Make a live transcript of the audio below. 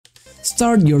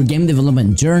Start your game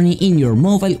development journey in your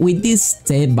mobile with this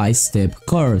step-by-step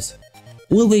course.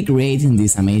 We'll be creating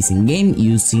this amazing game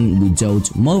using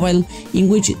GODOT Mobile, in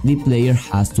which the player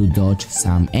has to dodge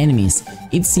some enemies.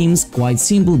 It seems quite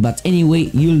simple, but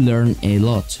anyway, you'll learn a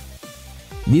lot.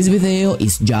 This video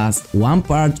is just one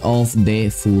part of the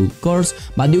full course,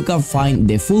 but you can find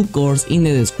the full course in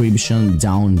the description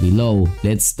down below.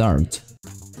 Let's start.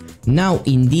 Now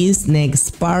in this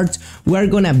next part, we're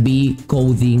gonna be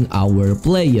coding our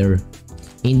player.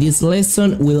 In this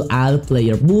lesson, we'll add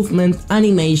player movement,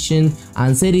 animation,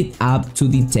 and set it up to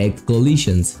detect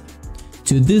collisions.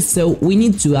 To do so, we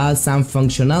need to add some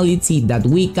functionality that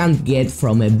we can't get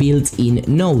from a built-in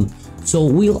node, so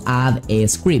we'll add a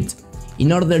script.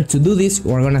 In order to do this,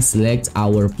 we're gonna select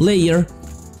our player,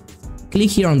 click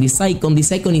here on this icon.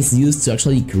 This icon is used to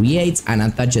actually create and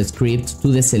attach a script to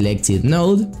the selected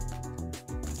node.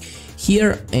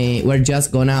 Here, we're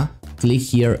just gonna click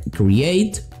here,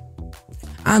 create,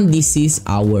 and this is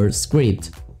our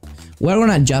script. We're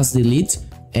gonna just delete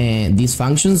these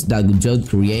functions that we just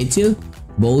created,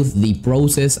 both the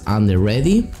process and the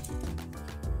ready,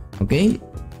 okay,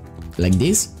 like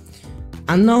this.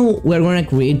 And now we're gonna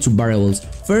create two variables.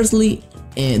 Firstly,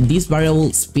 this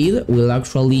variable speed will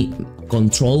actually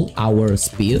control our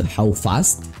speed, how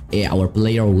fast our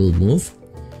player will move.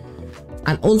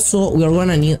 And also we're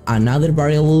gonna need another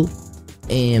variable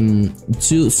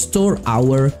to store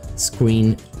our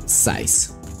screen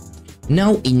size.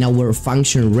 Now in our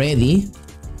function ready,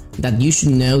 that you should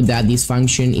know that this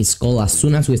function is called as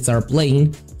soon as we start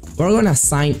playing, we're gonna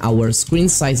assign our screen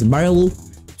size variable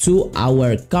to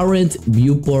our current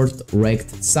viewport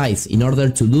rect size. In order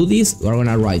to do this, we're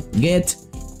gonna write get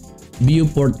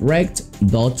viewport rect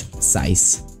dot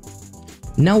size.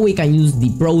 Now we can use the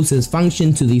process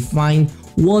function to define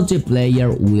what the player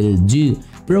will do.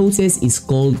 Process is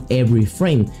called every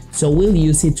frame, so we'll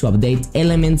use it to update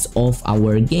elements of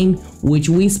our game which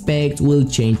we expect will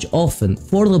change often.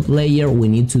 For the player, we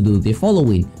need to do the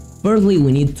following. Firstly,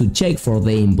 we need to check for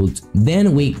the input,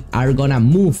 then we are gonna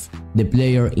move the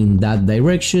player in that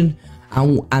direction,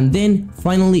 and then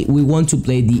finally we want to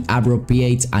play the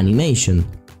appropriate animation.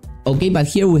 Okay, but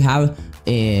here we have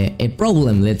a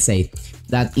problem. Let's say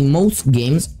that in most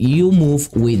games you move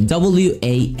with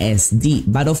WASD,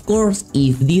 but of course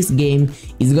if this game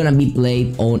is gonna be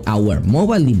played on our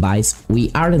mobile device, we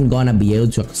aren't gonna be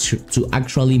able to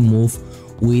actually move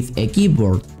with a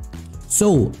keyboard.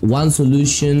 So one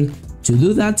solution to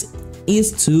do that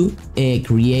is to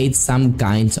create some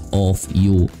kind of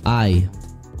UI.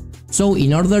 So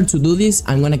in order to do this,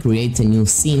 I'm gonna create a new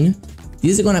scene.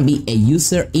 This is gonna be a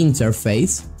user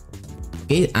interface,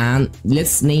 okay, and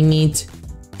let's name it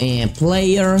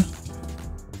player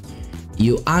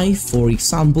UI, for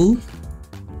example.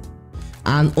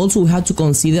 And also we have to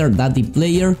consider that the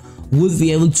player would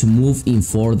be able to move in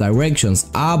 4 directions: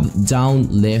 up, down,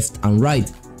 left, and right,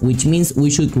 which means we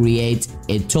should create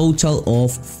a total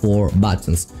of 4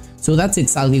 buttons. So that's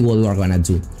exactly what we're gonna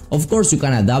do. Of course, you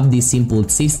can adapt this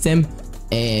input system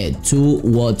to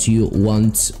what you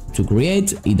want to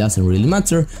create. It doesn't really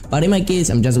matter, but in my case,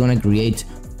 I'm just gonna create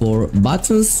 4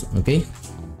 buttons, okay?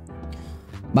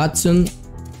 Button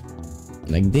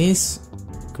like this,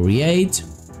 create.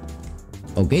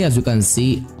 Okay, as you can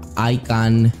see, I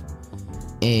can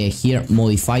here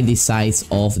modify the size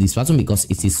of this button because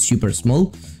it is super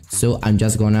small. So I'm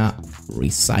just gonna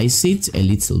resize it a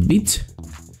little bit,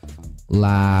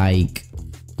 like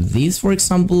this, for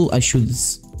example.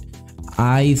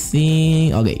 I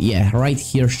think, okay, yeah, right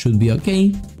here should be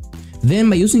okay. Then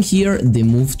by using here the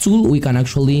move tool, we can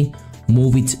actually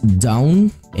move it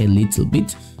down a little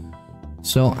bit.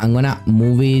 So I'm gonna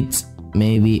move it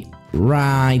maybe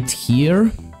right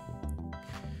here,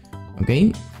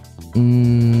 okay.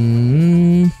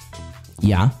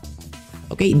 Yeah,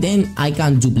 okay, then I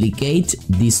can duplicate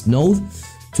this node.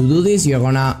 To do this, you're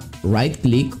gonna right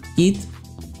click it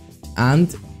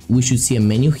and we should see a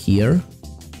menu here.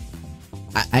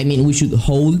 I mean, we should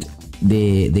hold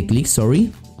the click,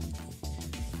 sorry.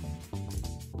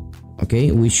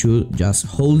 Okay, we should just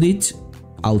hold it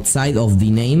outside of the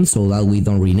name so that we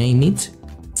don't rename it.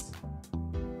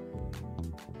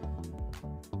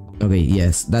 Okay,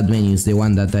 yes, that menu is the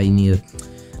one that I need.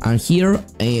 And here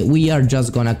we are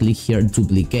just gonna click here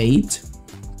duplicate.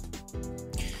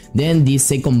 Then this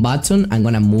second button, I'm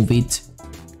gonna move it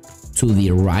to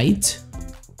the right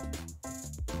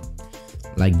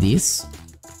like this.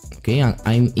 Okay, and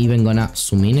I'm even gonna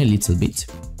zoom in a little bit.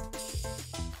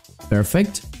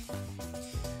 Perfect.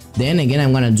 Then again,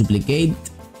 I'm gonna duplicate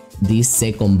this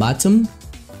second button.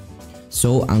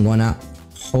 So I'm gonna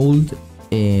hold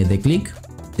the click,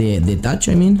 the touch,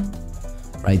 I mean.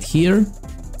 right here.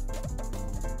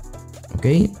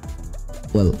 Okay,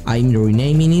 well, I'm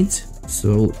renaming it,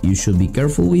 so you should be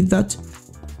careful with that.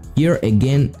 Here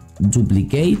again,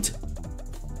 duplicate.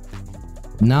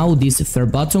 Now this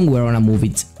third button, we're gonna move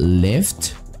it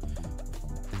left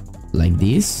like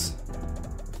this.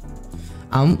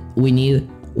 We need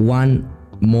one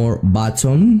more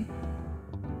button.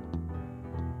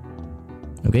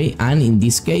 Okay, and in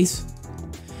this case,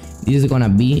 this is gonna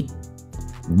be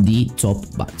the top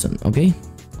button. Okay,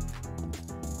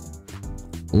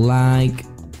 like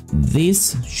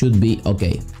this should be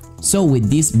okay. So with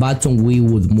this button we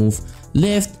would move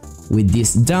left, with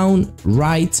this down,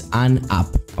 right and up.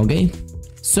 Okay,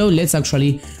 so let's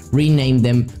actually rename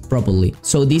them properly.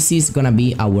 So this is gonna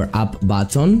be our up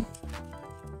button.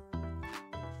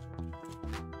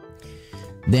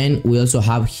 Then we also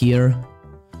have here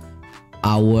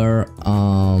our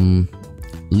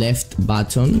left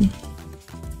button.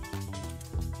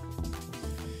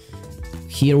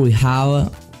 Here we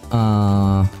have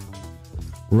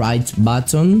right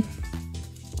button.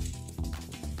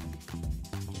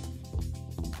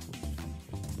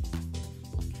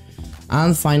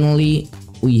 And finally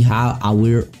we have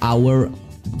our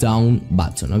down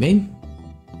button. Okay,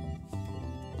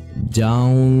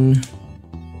 down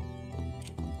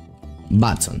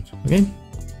button. Okay,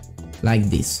 like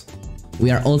this.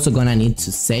 We are also gonna need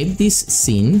to save this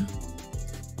scene,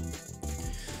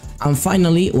 and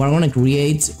finally we're gonna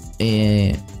create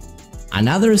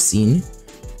another scene.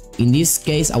 In this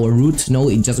case, our root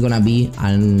node is just gonna be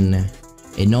a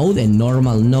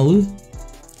normal node.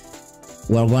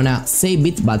 We're gonna save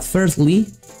it, but firstly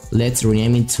let's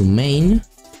rename it to main,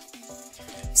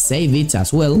 save it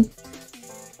as well.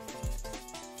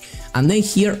 And then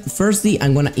here, firstly,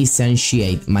 I'm gonna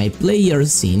instantiate my player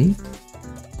scene.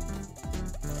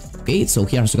 Okay, so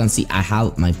here as you can see, I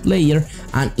have my player,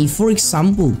 and if, for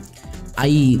example,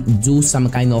 I do some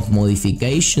kind of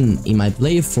modification in my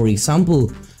player, for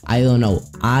example, I don't know,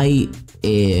 I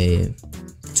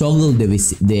toggle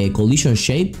the collision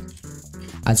shape.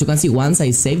 As you can see, once I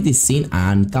save this scene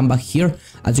and come back here,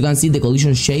 as you can see the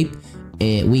collision shape,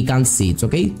 we can't see it.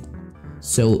 Okay,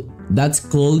 so that's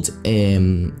called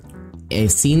a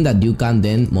scene that you can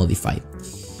then modify.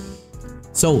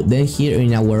 So then here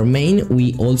in our main,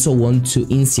 we also want to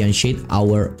instantiate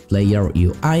our player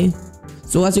UI.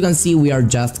 So as you can see, we are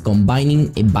just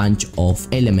combining a bunch of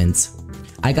elements.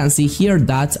 I can see here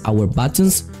that our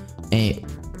buttons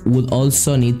would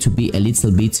also need to be a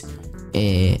little bit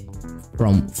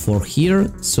for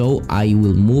here, so I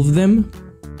will move them,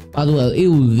 but well, it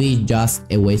will be just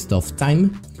a waste of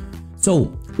time.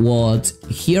 So what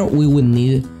here we will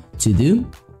need to do,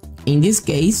 in this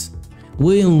case,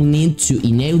 we will need to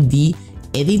enable the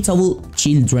editable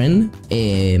children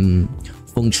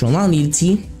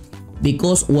functionality,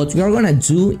 because what we are gonna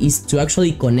do is to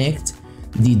actually connect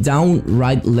the down,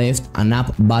 right, left and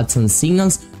up button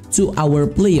signals to our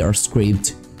player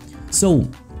script. So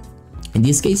in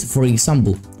this case, for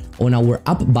example, on our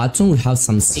up button we have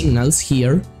some signals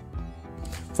here,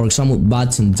 for example,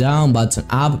 button down, button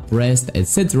up, pressed,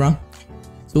 etc.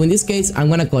 So in this case, I'm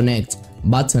gonna connect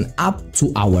button up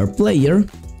to our player.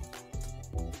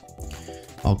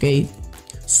 Okay,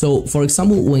 so for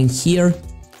example, when here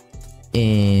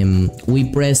we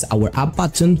press our up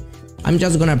button, I'm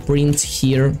just gonna print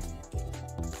here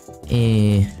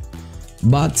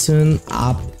button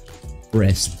up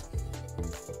pressed,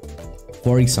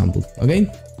 for example. Okay,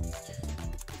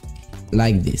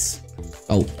 like this.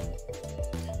 Oh,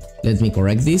 let me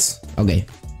correct this. Okay,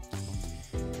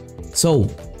 so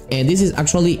this is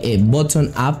actually a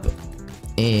button up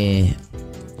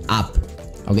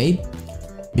okay,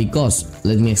 because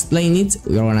let me explain it.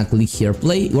 We're gonna click here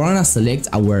play, we're gonna select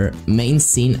our main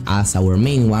scene as our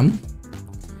main one.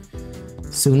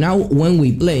 So now when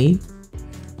we play,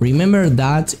 remember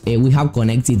that we have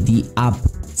connected the up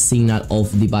signal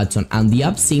of the button, and the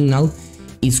up signal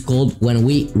is called when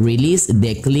we release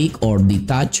the click or the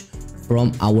touch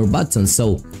from our button.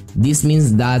 So this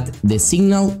means that the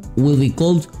signal will be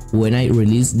called when I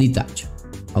release the touch.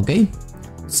 Okay,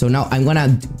 so now I'm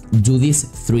gonna do this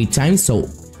 3 times. So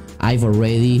I've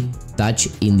already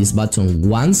touched in this button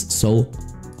once, so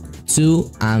 2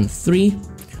 and 3,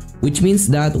 which means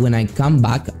that when I come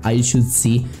back I should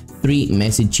see 3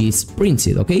 messages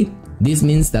printed. Okay, this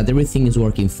means that everything is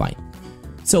working fine.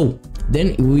 So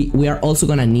then we are also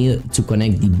gonna need to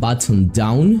connect the button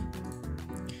down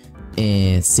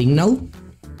signal,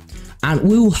 and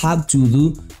we will have to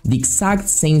do the exact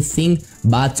same thing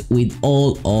but with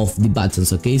all of the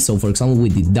buttons. Okay, so for example,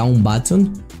 with the down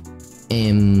button,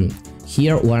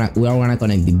 here we are gonna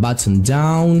connect the button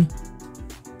down,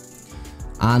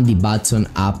 and the button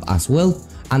up as well,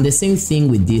 and the same thing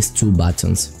with these two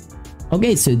buttons.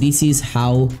 Okay, so this is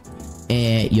how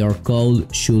your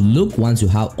code should look once you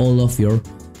have all of your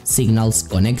signals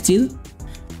connected.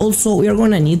 Also, we are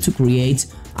gonna need to create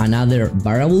another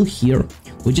variable here,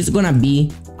 which is gonna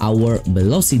be our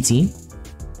velocity,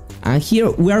 and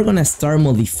here we are gonna start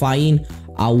modifying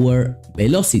our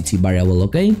velocity variable.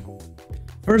 Okay,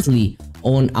 firstly,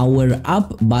 on our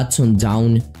up button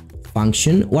down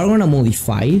function, we're gonna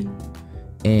modify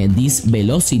this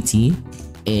velocity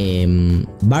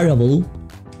variable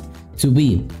to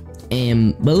be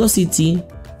velocity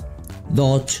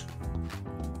dot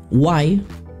y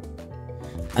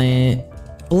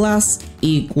plus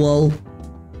equal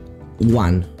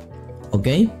 1.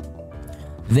 Okay,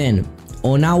 then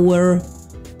on our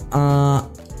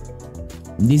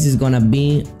this is gonna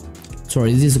be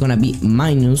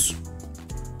minus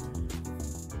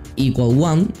equal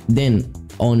 1. Then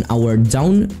on our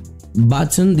down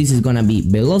button, this is gonna be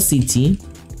velocity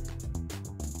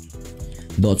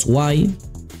dot y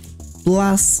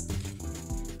plus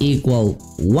equal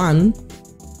 1.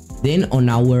 Then on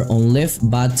our left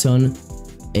button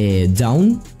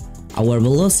down, our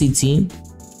velocity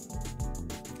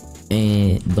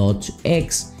dot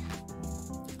x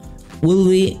will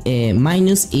be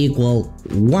minus equal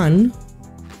 1.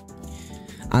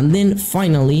 And then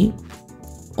finally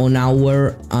on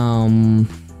our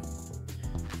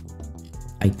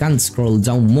I can't scroll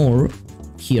down more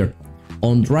here,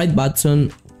 on right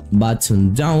button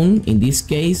down in this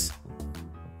case,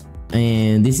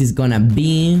 and this is gonna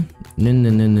be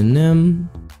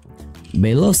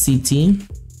velocity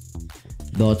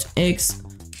dot x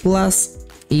plus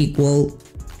equal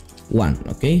 1.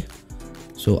 Okay,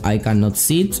 so I cannot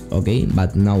see it, okay,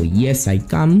 but now yes I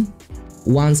can.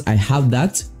 Once I have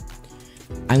that,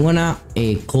 I'm gonna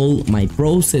call my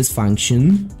process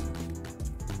function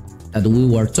that we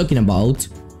were talking about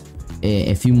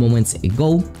a few moments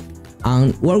ago,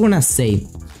 and we're gonna say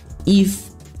if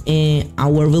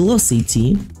our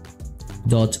velocity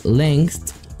dot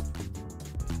length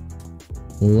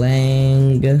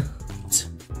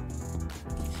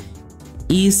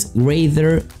is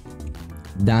greater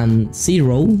than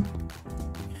 0,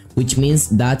 which means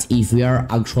that if we are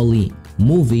actually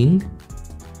moving,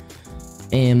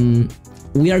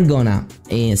 we are gonna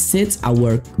set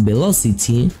our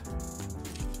velocity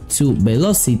to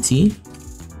velocity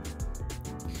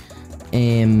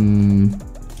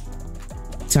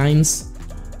times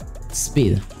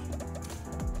speed.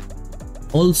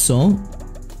 Also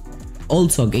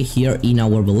okay, here in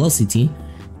our velocity,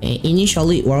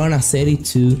 initially we're gonna set it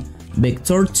to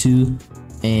vector2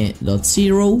 dot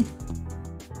 0.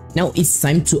 Now it's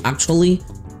time to actually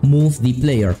move the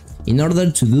player. In order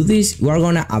to do this, we're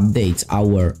gonna update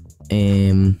our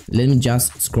let me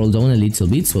just scroll down a little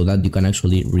bit so that you can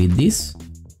actually read this.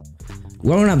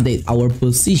 We're gonna update our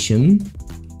position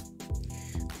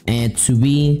to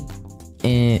be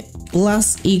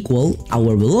plus equal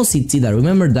our velocity. That,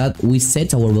 remember that we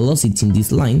set our velocity in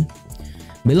this line,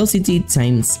 velocity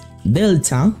times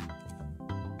delta.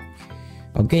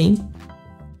 Okay,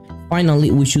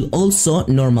 finally we should also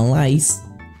normalize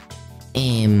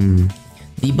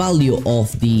the value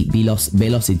of the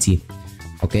velocity.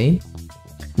 Okay,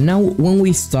 now when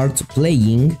we start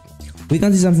playing, we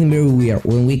can see something very weird.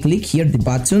 When we click here the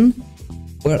button,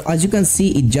 well, as you can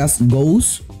see, it just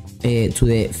goes to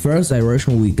the first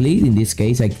direction we clicked. In this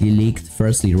case I clicked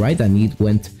firstly right and it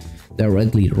went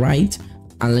directly right,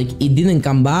 and like it didn't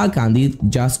come back and it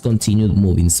just continued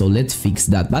moving. So let's fix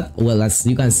that. But well, as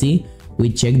you can see,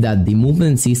 we checked that the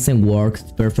movement system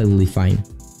worked perfectly fine.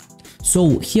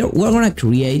 So here we're gonna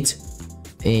create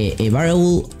a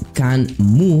variable can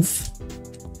move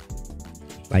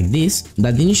like this,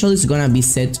 that initially is gonna be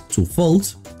set to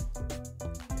false,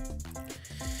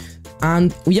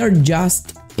 and we are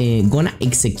just gonna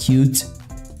execute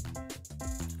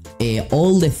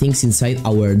all the things inside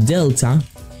our delta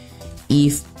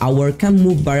if our can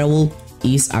move variable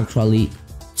is actually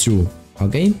true.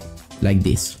 Okay, like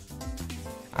this.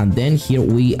 And then here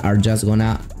we are just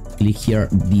gonna click here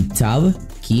the tab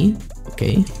key.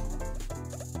 Okay,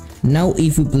 now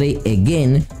if we play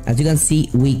again, as you can see,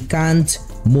 we can't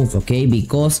move. Okay,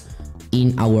 because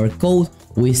in our code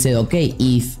we said, okay,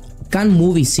 if can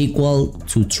move is equal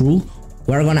to true,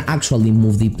 we're gonna actually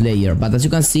move the player, but as you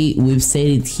can see, we've set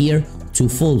it here to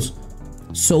false.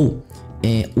 So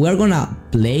we're gonna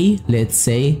play, let's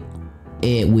say,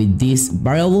 with this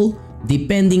variable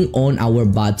depending on our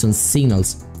button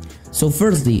signals. So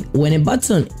firstly, when a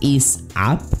button is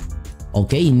up,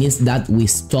 okay, it means that we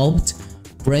stopped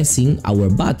pressing our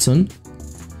button.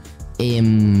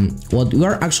 what we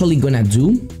are actually gonna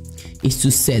do is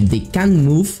to set the can't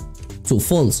move to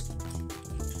false.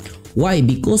 Why?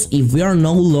 Because if we are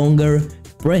no longer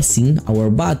pressing our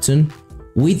button,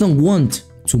 we don't want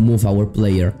to move our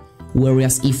player.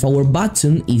 Whereas if our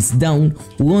button is down,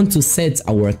 we want to set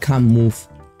our can't move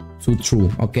to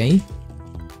true, okay?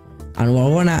 And we're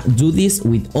gonna do this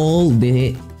with all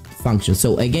the functions.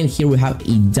 So again, here we have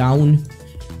a down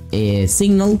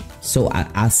signal. So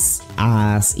as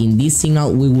in this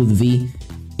signal we would be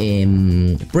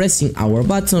pressing our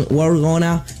button, we're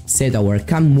gonna set our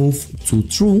can't move to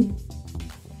true.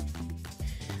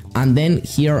 And then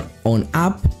here on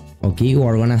up, okay,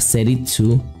 we're gonna set it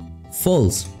to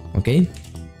false, okay?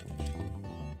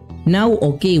 Now,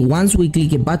 okay, once we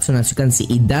click a button, as you can see,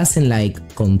 it doesn't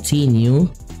like continue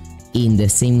in the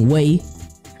same way,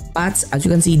 but as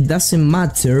you can see, it doesn't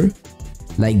matter.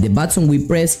 Like the button we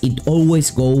press, it always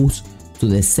goes to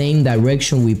the same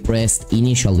direction we pressed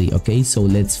initially, okay? So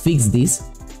let's fix this.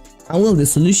 And well, the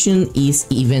solution is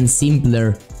even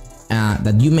simpler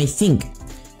that you may think.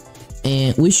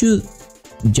 We should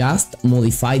just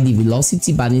modify the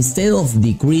velocity, but instead of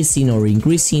decreasing or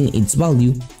increasing its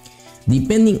value,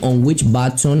 depending on which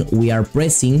button we are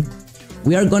pressing,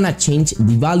 we are gonna change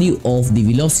the value of the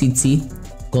velocity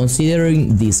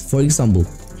considering this. For example,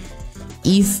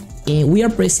 if we are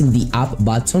pressing the up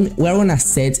button, we are gonna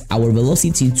set our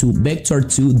velocity to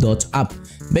vector2.up.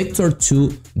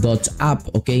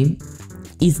 Vector2.up, okay,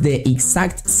 is the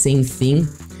exact same thing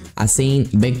as saying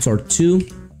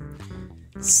vector2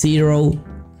 0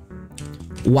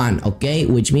 1, okay,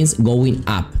 which means going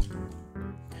up,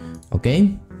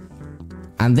 okay?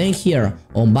 And then here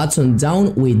on button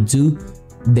down, we do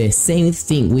the same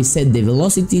thing. We set the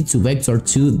velocity to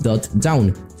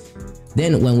vector2.down.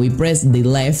 Then when we press the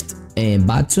left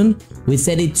button, we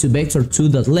set it to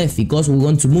vector2.left because we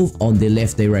want to move on the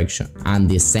left direction. And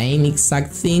the same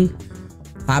exact thing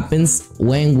happens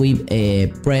when we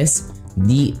press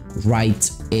the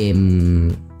right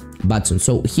button.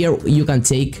 So here you can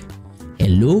take a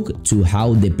look to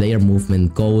how the player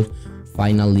movement code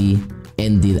finally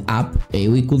ended up.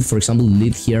 We could, for example,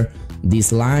 delete here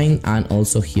this line and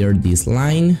also here this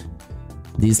line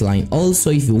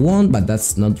also if you want, but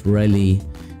that's not really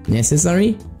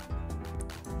necessary.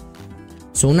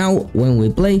 So now when we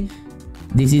play,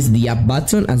 this is the up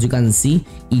button. As you can see,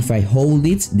 if I hold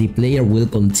it, the player will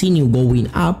continue going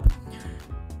up,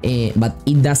 but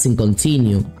it doesn't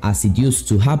continue as it used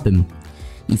to happen.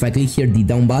 If I click here the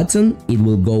down button, it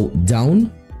will go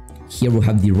down. Here we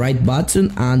have the right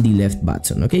button and the left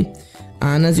button, okay?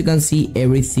 And as you can see,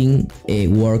 everything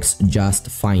works just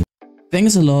fine.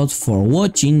 Thanks a lot for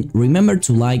watching. Remember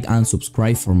to like and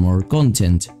subscribe for more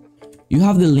content. You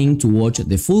have the link to watch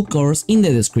the full course in the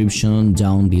description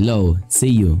down below. See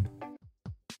you!